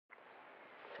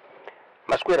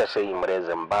Masquera saying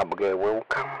Zimbabwe,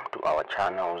 welcome to our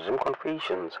channel Zim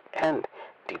Confessions and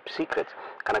Deep Secrets.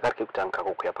 Kana kariki kutanka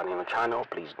kukuya panino channel,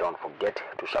 please don't forget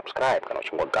to subscribe. Kana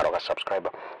uchingwa subscriber,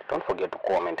 don't forget to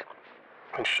comment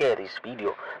and share this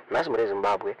video. Nasi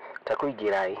Zimbabwe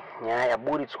takuigirai nyaya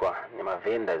yaburitswa nema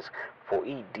vendors for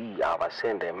ED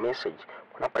avasenda a message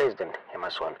kuna President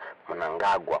Emerson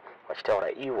Mnangagwa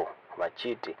vachitaura ivo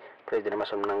vachiti President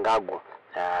Emerson Mnangagwa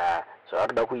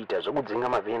zvakuda kuita zvokudzinga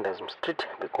mavendors mstreet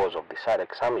because of the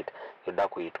Sadc summit yoda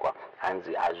kuitwa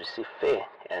hanzi hazvisi fair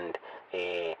and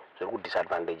zviri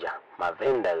kudisadvantage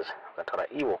mavendors vakataura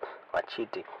ivo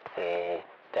vachiti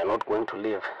they are not going to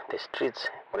leave the streets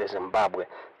of Zimbabwe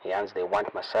hanzi they want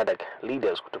Sadc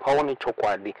leaders kuti vaone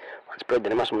chokwadi once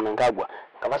President Emerson Mnangagwa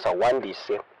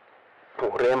ngavasawandise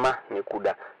urema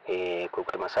nekuda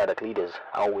kwekuti Sadc leaders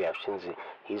auya zvinzi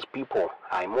his people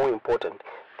are more important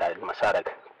than Sadc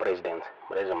president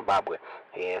Zimbabwe.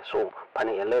 So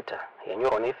pane a letter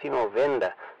yanyorwa nefemale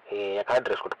vendor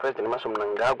yakaadress kuti President Emerson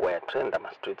Mnangagwa yatrenda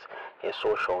streets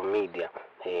social media.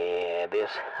 This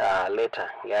letter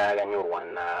yakanyorwa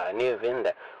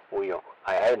nevendor uyo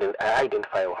I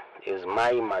identify as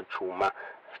my machuma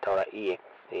achitaura iye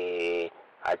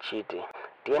achiti,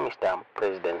 dear Mr.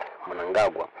 President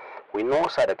Mnangagwa, we know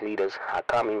Sadc leaders are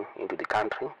coming into the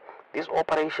country. This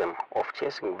operation of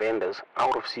chasing vendors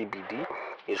out of CBD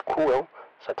is cruel,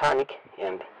 satanic,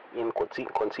 and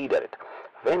inconsiderate.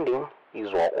 Vending is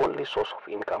our only source of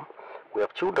income. We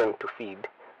have children to feed.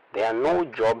 There are no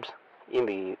jobs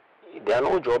in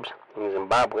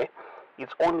Zimbabwe.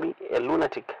 It's only a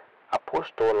lunatic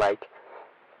apostle like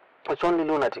Apostle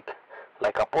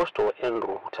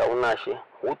Andrew Taunashe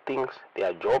who thinks there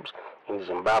are jobs in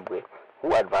Zimbabwe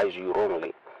who advise you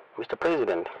wrongly. Mr.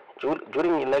 President,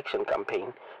 during election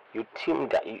campaign, you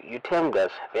termed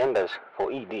us vendors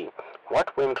for ED.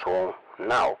 What went wrong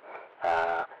now?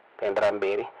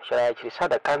 Pendramberi,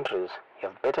 Sadc countries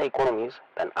have better economies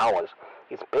than ours.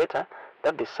 It's better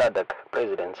that the Sadc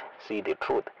presidents see the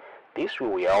truth. This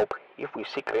will help if we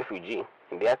seek refuge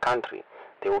in their country.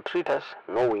 They will treat us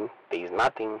knowing there is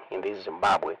nothing in this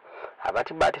Zimbabwe.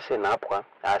 Avatibati senapwa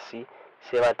asi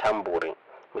sevatambure.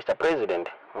 Mr. President,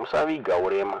 musaviga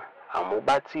urema,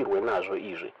 amubatsirwe nazvo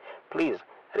izvi. Please,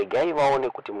 regai vaone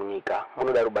kuti munyika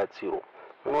munoda rubatsiro.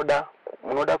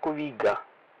 Munoda kuviga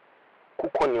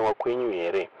kukonewa kwenyu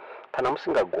here. Kana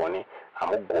musingagone,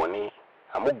 amugone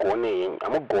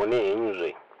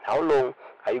henyuzve. How long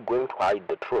are you going to hide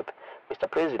the truth? Mr.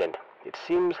 President, it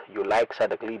seems you like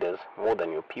Sadc leaders more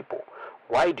than your people.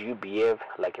 Why do you behave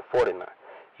like a foreigner?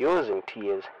 Yours in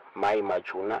tears, my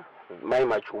machuma,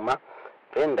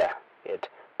 vendor at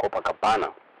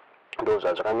Copacabana. Those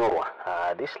are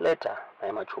zvakanyorwa. This letter, my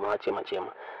machuma chema.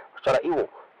 Kuchara ivo,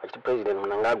 vachiti President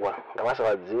Mnangagwa ngavasa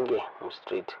vadzinge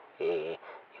mustreet in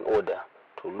order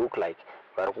to look like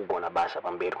vari kugona basa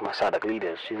pamberi Sadc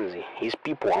leaders. Since his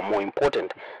people are more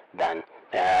important than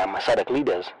Sadc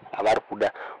leaders avari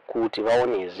kuda kuti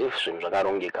vaone zvinhu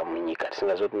zvakarongeka munyika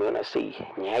tisingazoti muona sei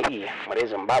nyaya iyi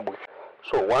Zimbabwe.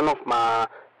 So one of my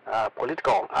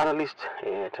political analysts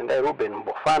Tendai Ruben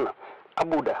Mbofana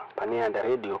abuda pane under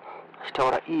radio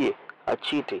achitaura iye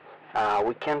achiti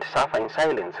we can't suffer in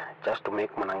silence just to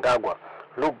make Mnangagwa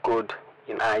look good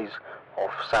in eyes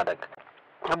of Sadc.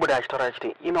 Abuda achitaura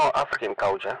achiti in our African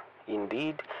culture,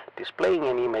 indeed, displaying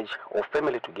an image of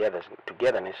family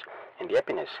togetherness and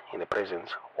happiness in the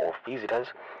presence of visitors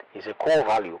is a core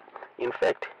value. In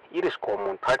fact, it is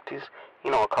common practice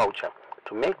in our culture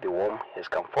to make the home as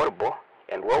comfortable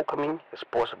and welcoming as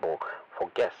possible for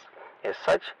guests. As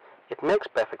such, it makes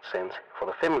perfect sense for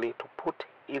the family to put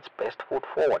its best foot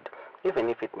forward, even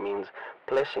if it means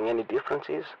placing any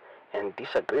differences and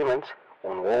disagreements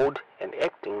on hold and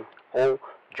acting all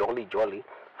jolly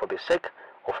for the sake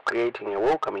of creating a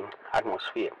welcoming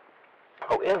atmosphere.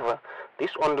 However,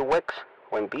 this only works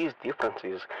when these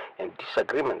differences and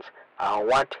disagreements are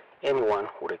what anyone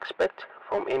would expect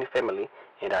from any family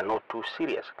and are not too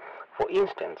serious. For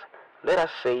instance, let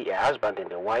us say a husband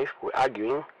and a wife were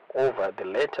arguing over the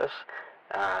latest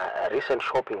recent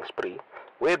shopping spree,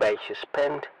 whereby she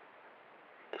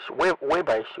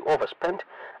overspent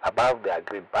above the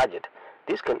agreed budget.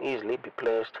 This can easily be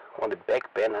placed on the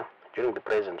back burner during the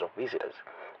presence of visitors.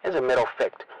 As a matter of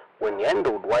fact, when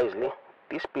handled wisely,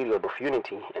 this period of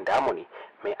unity and harmony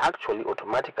may actually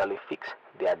automatically fix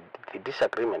the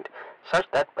disagreement, such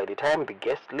that by the time the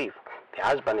guests leave, the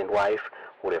husband and wife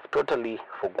would have totally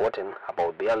forgotten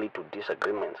about their little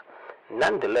disagreements.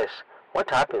 Nonetheless, what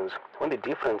happens when the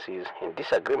differences and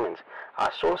disagreements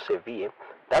are so severe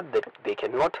that they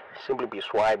cannot simply be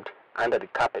swept under the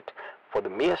carpet for the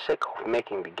mere sake of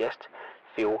making the guests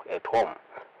feel at home.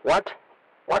 What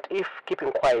if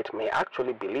keeping quiet may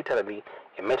actually be literally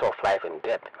a matter of life and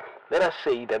death? Let us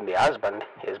say that the husband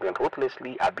has been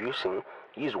ruthlessly abusing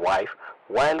his wife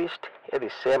whilst at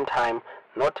the same time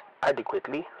not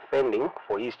adequately fending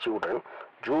for his children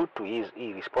due to his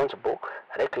irresponsible,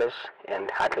 reckless,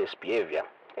 and heartless behavior.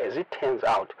 As it turns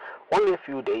out, only a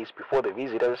few days before the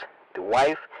visitors, the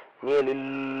wife nearly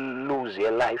loses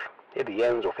her life at the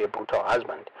hands of a brutal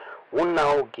husband, who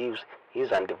now gives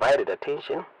his undivided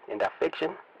attention and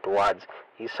affection towards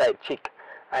his side chick.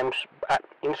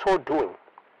 In so doing,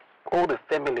 all the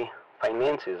family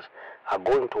finances are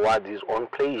going towards his own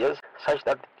pleasures, such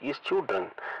that his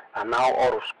children are now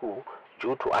out of school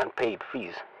due to unpaid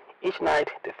fees. Each night,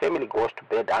 the family goes to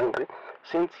bed hungry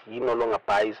since he no longer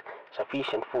buys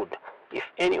sufficient food. If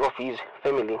any of his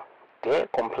family dare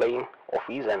complain of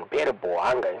his unbearable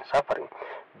hunger and suffering,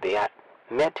 they are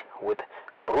met with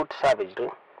brute savagery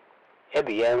at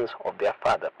the hands of their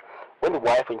father. When the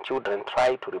wife and children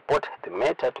try to report the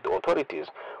matter to the authorities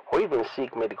or even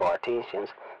seek medical attention,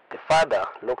 the father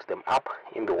locks them up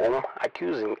in the home,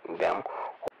 accusing them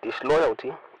of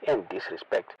disloyalty and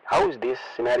disrespect. How is this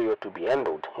scenario to be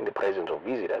handled in the presence of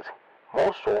visitors?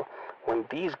 More so when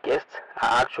these guests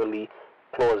are actually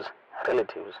close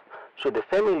relatives. Should the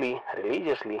family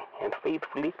religiously and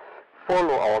faithfully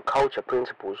follow our culture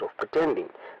principles of pretending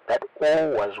that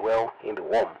all was well in the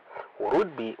home?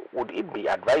 Would it be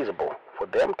advisable for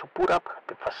them to put up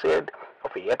the facade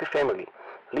of a happy family,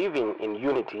 living in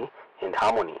unity and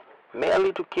harmony,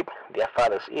 merely to keep their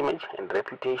father's image and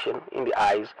reputation in the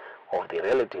eyes of the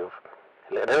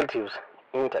relatives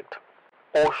intact?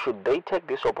 Or should they take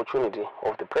this opportunity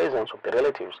of the presence of the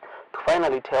relatives to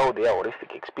finally tell their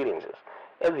horrific experiences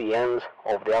at the hands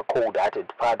of their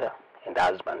cold-hearted father and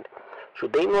husband?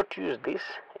 Should they not use this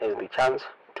as the chance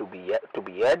to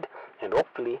be heard and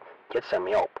hopefully get some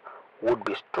help? Would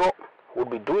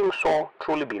be doing so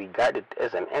truly be regarded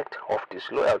as an act of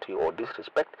disloyalty or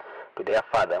disrespect to their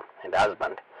father and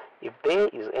husband? If there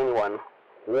is anyone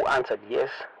who answered yes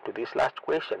to this last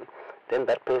question, then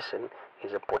that person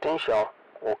is a potential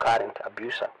or current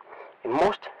abuser. In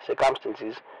most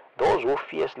circumstances, those who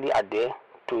fiercely adhere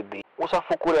to the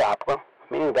usafukure apwa,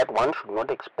 meaning that one should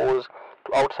not expose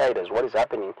to outsiders what is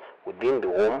happening within the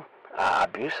home, are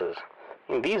abusers.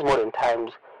 In these modern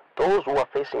times, those who are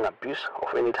facing abuse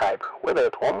of any type, whether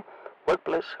at home,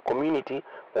 workplace, community,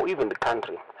 or even the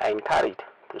country, are encouraged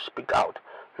to speak out.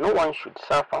 No one should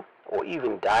suffer or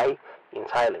even die in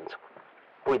silence.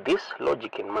 With this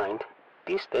logic in mind,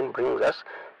 this then brings us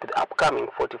to the upcoming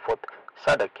 44th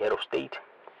Sadc Head of State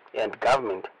and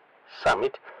Government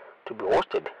Summit to be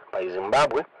hosted by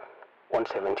Zimbabwe on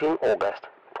 17 August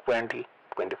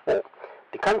 2024.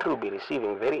 The country will be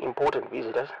receiving very important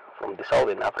visitors from the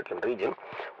Southern African region,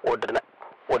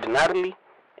 ordinarily,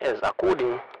 as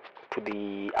according to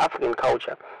the African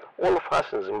culture, all of us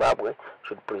in Zimbabwe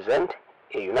should present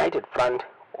a united front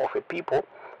of a people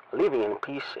living in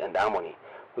peace and harmony.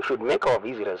 We should make our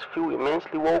visitors feel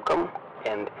immensely welcome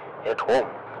and at home.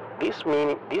 This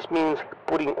means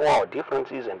putting all our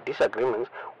differences and disagreements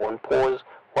on pause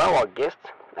while our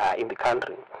guests are in the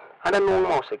country. Under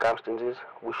normal circumstances,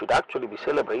 we should actually be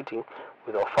celebrating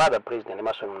with our father, President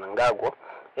Emerson Mnangagwa,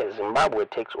 as Zimbabwe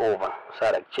takes over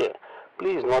Sadc chair.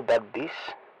 Please note that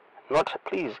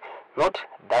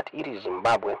it is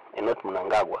Zimbabwe and not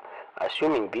Mnangagwa,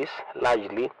 assuming this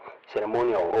largely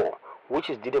ceremonial role, which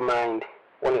is determined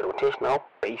on a rotational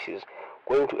basis,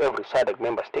 going to every Sadc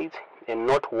member state and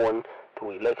not won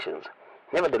through elections.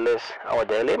 Nevertheless, our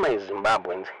dilemma as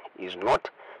Zimbabweans is not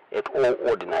at all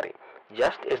ordinary.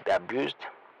 Just as the abused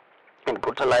and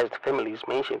brutalized families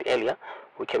mentioned earlier,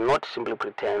 we cannot simply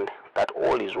pretend that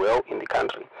all is well in the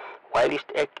country whilst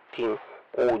acting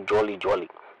all jolly.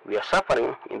 We are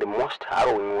suffering in the most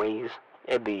harrowing ways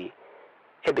at the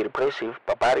repressive,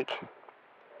 barbaric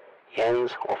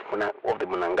hands of the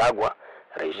Mnangagwa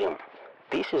regime.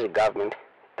 This is a government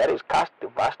that has cast the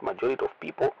vast majority of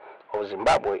people of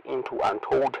Zimbabwe into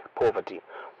untold poverty,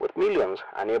 with millions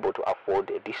unable to afford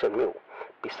a decent meal.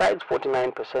 Besides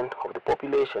 49% of the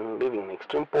population living in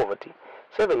extreme poverty,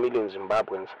 7 million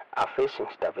Zimbabweans are facing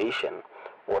starvation.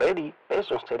 Already,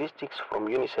 based on statistics from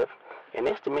UNICEF, an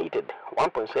estimated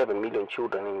 1.7 million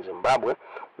children in Zimbabwe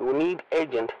will need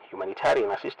urgent humanitarian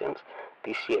assistance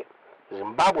this year.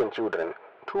 Zimbabwean children,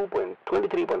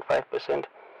 23.5%,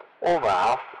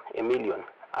 over 500,000,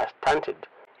 are stunted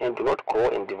and do not grow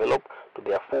and develop to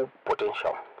their full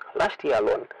potential. Last year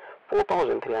alone,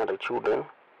 4,300 children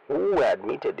who were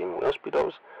admitted in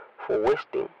hospitals for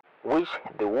wasting, which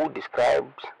the WHO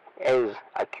describes as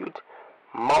acute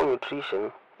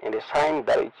malnutrition and a sign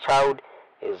that a child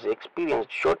has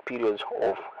experienced short periods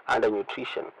of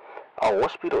undernutrition. Our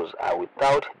hospitals are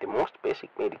without the most basic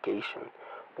medication,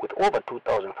 with over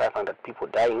 2,500 people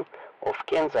dying of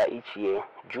cancer each year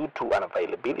due to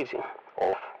unavailability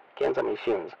of cancer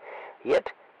machines.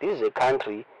 Yet, this is a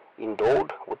country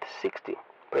endowed with 60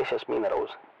 precious minerals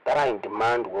that are in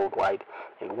demand worldwide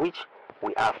and which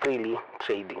we are freely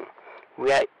trading.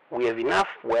 We have enough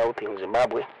wealth in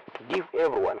Zimbabwe to give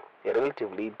everyone a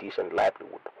relatively decent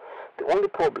livelihood. The only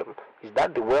problem is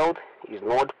that the wealth is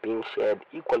not being shared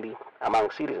equally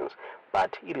among citizens,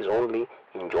 but it is only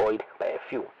enjoyed by a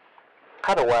few.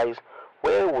 Otherwise,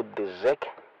 where would the Sadc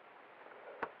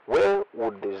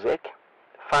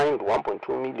find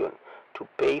 1.2 million to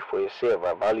pay for a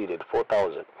server valued at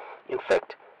 4,000? In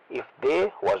fact, if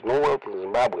there was no wealth in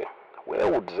Zimbabwe, where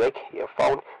would Sadc have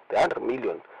found the 100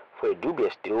 million for a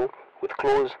dubious deal with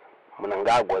close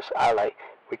Mnangagwa's ally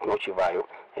Mnangagwa Chivayo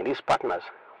and his partners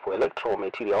for electoral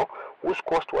material whose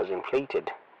cost was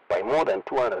inflated by more than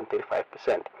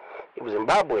 235%? If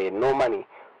Zimbabwe had no money,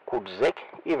 could Sadc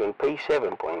even pay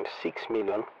 7.6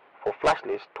 million for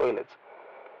flushless toilets?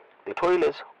 The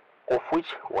toilets of which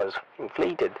was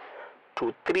inflated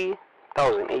to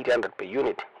 3,800 per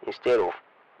unit instead of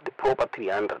the proper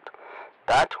 300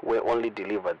 that were only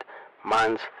delivered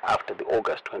months after the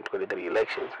August 2023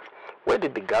 elections. Where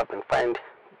did the government find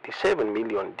the 7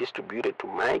 million distributed to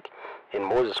Mike and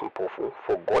Moses Mpofu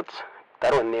for goats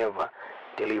that were never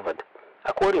delivered?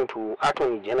 According to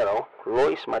Attorney General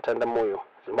Lois Matanda Moyo,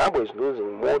 Zimbabwe is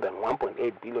losing more than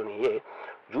 1.8 billion a year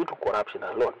due to corruption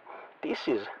alone. This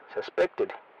is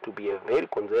suspected to be a very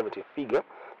conservative figure,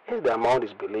 as the amount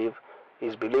is believed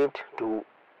to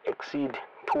exceed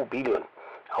 2 billion.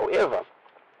 However,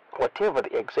 whatever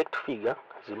the exact figure,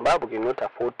 Zimbabwe cannot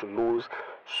afford to lose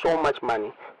so much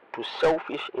money to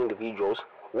selfish individuals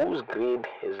whose greed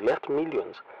has left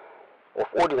millions of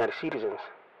ordinary citizens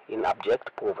in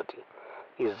abject poverty.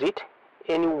 Is it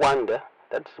any wonder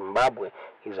that Zimbabwe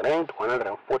is ranked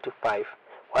 149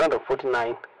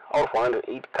 out of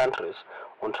 108 countries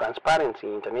on Transparency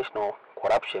International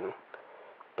Corruption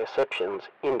Perceptions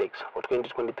Index for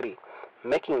 2023,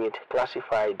 making it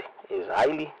classified as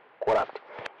highly corrupt?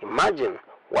 Imagine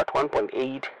what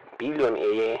 1.8 billion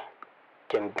a year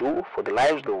can do for the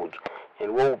livelihoods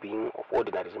and well-being of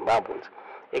ordinary Zimbabweans.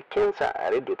 A cancer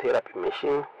radiotherapy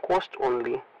machine costs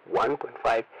only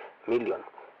 1.5 million.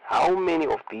 How many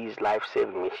of these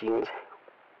life-saving machines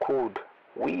could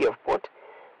we have bought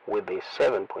with the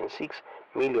 7.6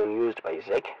 million used by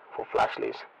Sadc for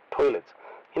flushless toilets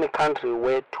in a country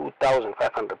where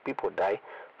 2,500 people die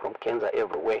from cancer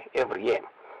every year?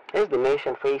 As the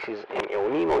nation faces an El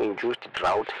Nino-induced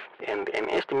drought and an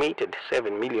estimated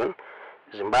 7 million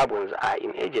Zimbabweans are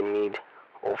in urgent need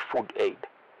of food aid,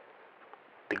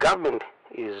 the government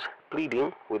is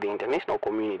pleading with the international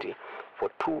community for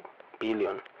 2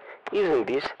 billion. Isn't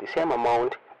this the same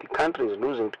amount the country is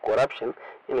losing to corruption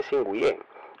in a single year?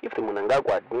 If the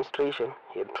Mnangagwa administration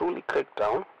had truly cracked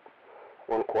down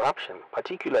on corruption,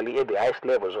 particularly at the highest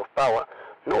levels of power,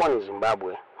 no one in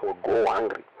Zimbabwe would go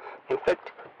hungry. In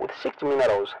fact, with 60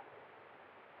 minerals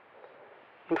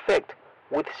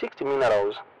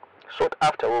sought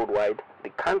after worldwide, the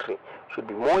country should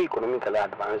be more economically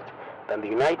advanced than the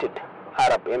United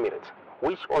Arab Emirates,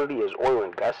 which only has oil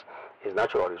and gas as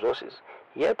natural resources.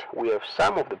 Yet we have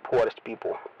some of the poorest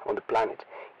people on the planet.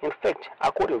 In fact,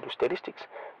 according to statistics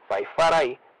by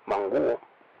Farai Manguo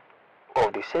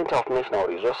of the Center of National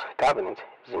Resource Governance,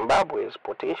 Zimbabwe has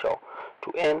potential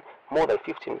to earn more than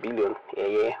 15 billion a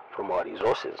year from our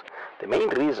resources. The main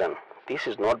reason this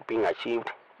is not being achieved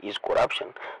is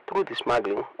corruption through the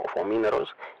smuggling of our minerals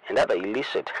and other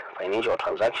illicit financial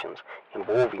transactions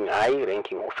involving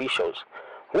high-ranking officials.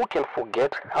 Who can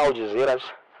forget Al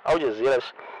Jazeera's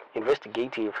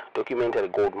investigative documentary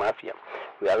Gold Mafia?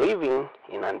 We are living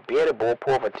in unbearable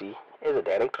poverty as a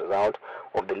direct result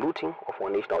of the looting of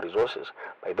our national resources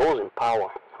by those in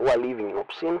power who are living in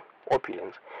obscene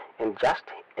opulence. And just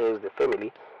as the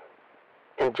family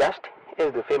I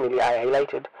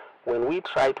highlighted, when we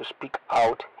try to speak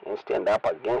out and stand up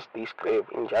against this grave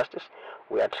injustice,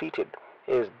 we are treated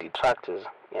as detractors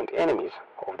and enemies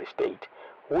of the state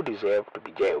who deserve to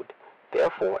be jailed.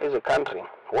 Therefore, as a country,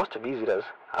 host visitors,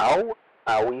 how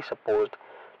are we supposed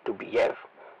to behave?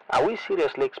 Are we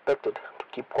seriously expected to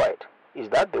keep quiet? Is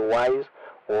that the wise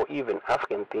or even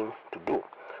African thing to do?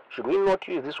 Should we not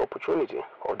use this opportunity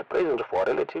of the presence of our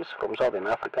relatives from Southern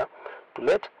Africa to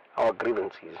let our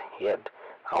grievances heard?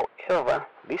 However,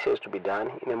 this has to be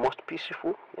done in a most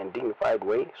peaceful and dignified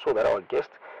way so that our guest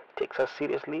takes us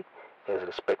seriously as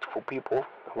respectful people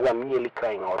who are merely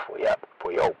crying out for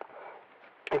help.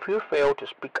 If we fail to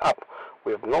speak up,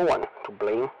 we have no one to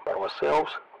blame but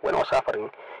ourselves when our suffering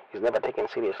is never taken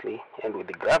seriously and with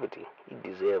the gravity it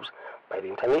deserves by the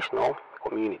international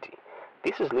community.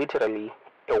 This is literally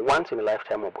a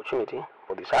once-in-a-lifetime opportunity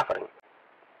for the suffering,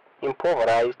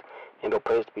 impoverished and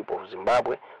oppressed people of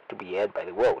Zimbabwe to be heard by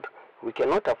the world. We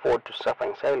cannot afford to suffer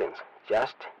in silence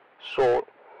just so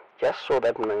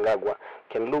that Mnangagwa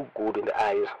can look good in the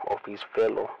eyes of his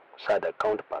fellow Sadc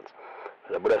counterparts.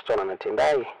 Rabudastona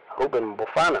Tendai, Ruben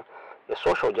Bofana, a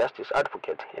social justice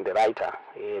advocate and a writer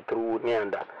through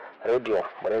Nyanda Radio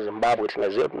muri Zimbabwe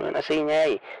tinazero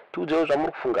tunasenya tudzeo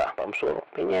zvamukufunga pamusoro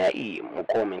penyaya iyi mu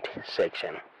comment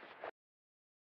section.